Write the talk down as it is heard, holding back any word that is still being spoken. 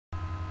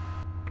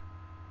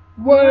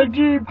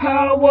Wedgie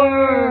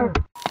power!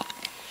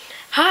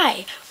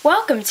 Hi,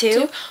 welcome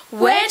to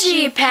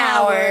Wedgie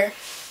Power.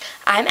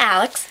 I'm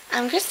Alex.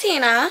 I'm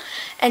Christina.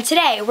 And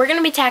today we're going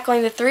to be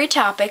tackling the three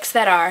topics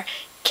that are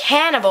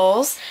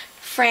cannibals,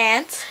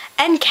 France,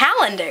 and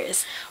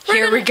calendars.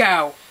 Here we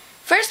go.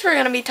 First we're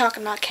going to be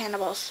talking about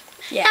cannibals.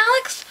 Yeah.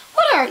 Alex,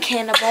 what are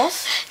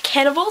cannibals?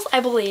 Cannibals, I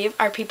believe,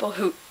 are people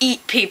who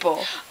eat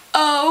people.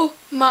 Oh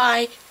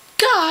my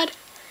God.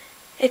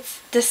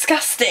 It's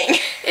disgusting.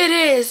 It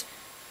is.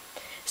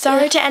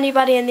 Sorry to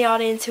anybody in the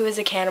audience who is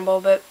a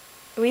cannibal, but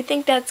we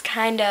think that's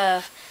kind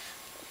of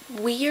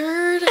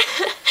weird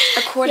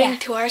according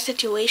to our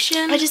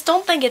situation. I just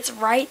don't think it's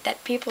right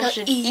that people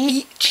should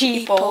eat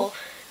people.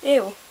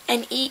 Ew.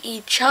 And eat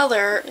each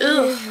other.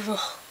 Ugh.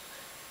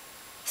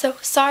 So,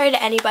 sorry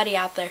to anybody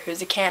out there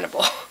who's a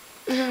cannibal.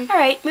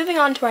 Alright, moving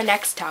on to our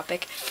next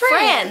topic.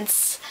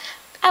 France.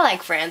 I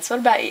like France. What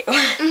about you?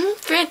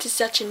 France is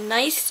such a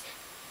nice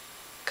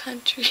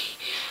country.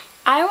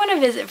 I want to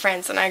visit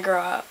France when I grow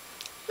up.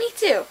 Me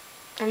too.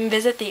 And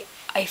visit the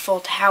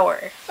Eiffel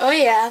Tower. Oh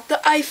yeah, the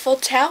Eiffel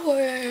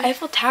Tower.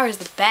 Eiffel Tower is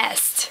the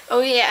best.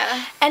 Oh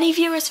yeah. Any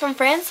viewers from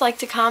France like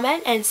to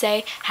comment and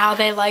say how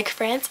they like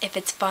France, if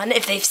it's fun,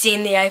 if they've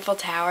seen the Eiffel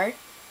Tower?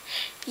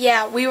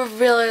 Yeah, we would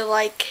really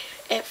like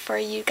it for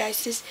you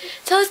guys to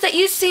tell us that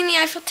you've seen the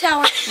Eiffel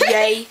Tower.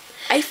 Yay.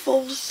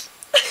 Eiffels.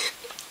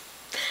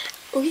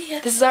 Oh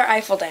yeah. This is our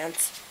Eiffel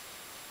dance.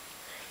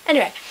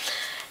 Anyway,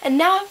 and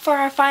now for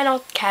our final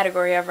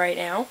category of right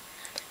now.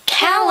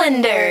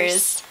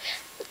 Calendars.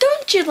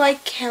 Don't you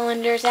like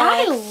calendars,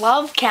 Alex? I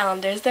love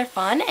calendars. They're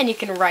fun, and you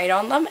can write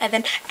on them,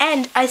 and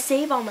I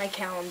save all my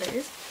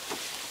calendars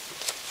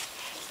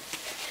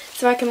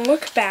so I can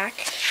look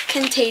back.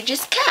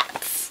 Contagious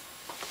cats.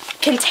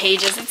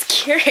 Contagious. It's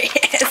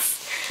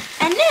curious.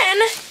 And then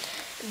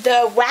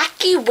the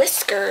wacky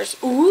whiskers.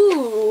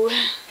 Ooh.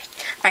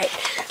 Alright,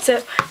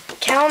 so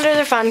calendars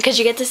are fun because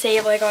you get to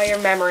save like all your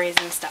memories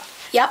and stuff.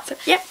 Yep. So,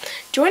 yep.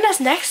 Join us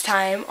next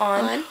time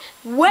on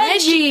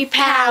Wedgie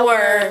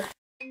Power.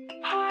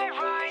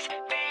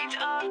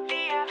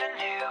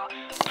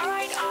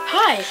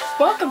 Hi,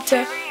 welcome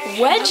to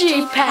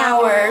Wedgie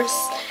Powers.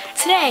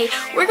 Today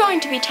we're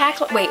going to be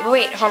tackling.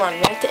 Wait, hold on.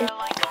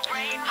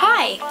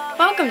 Hi,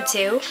 welcome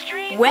to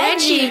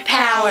Wedgie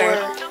Power.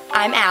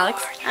 I'm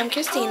Alex. I'm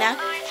Christina.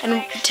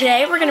 And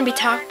today we're going to be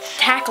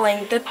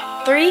tackling the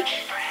three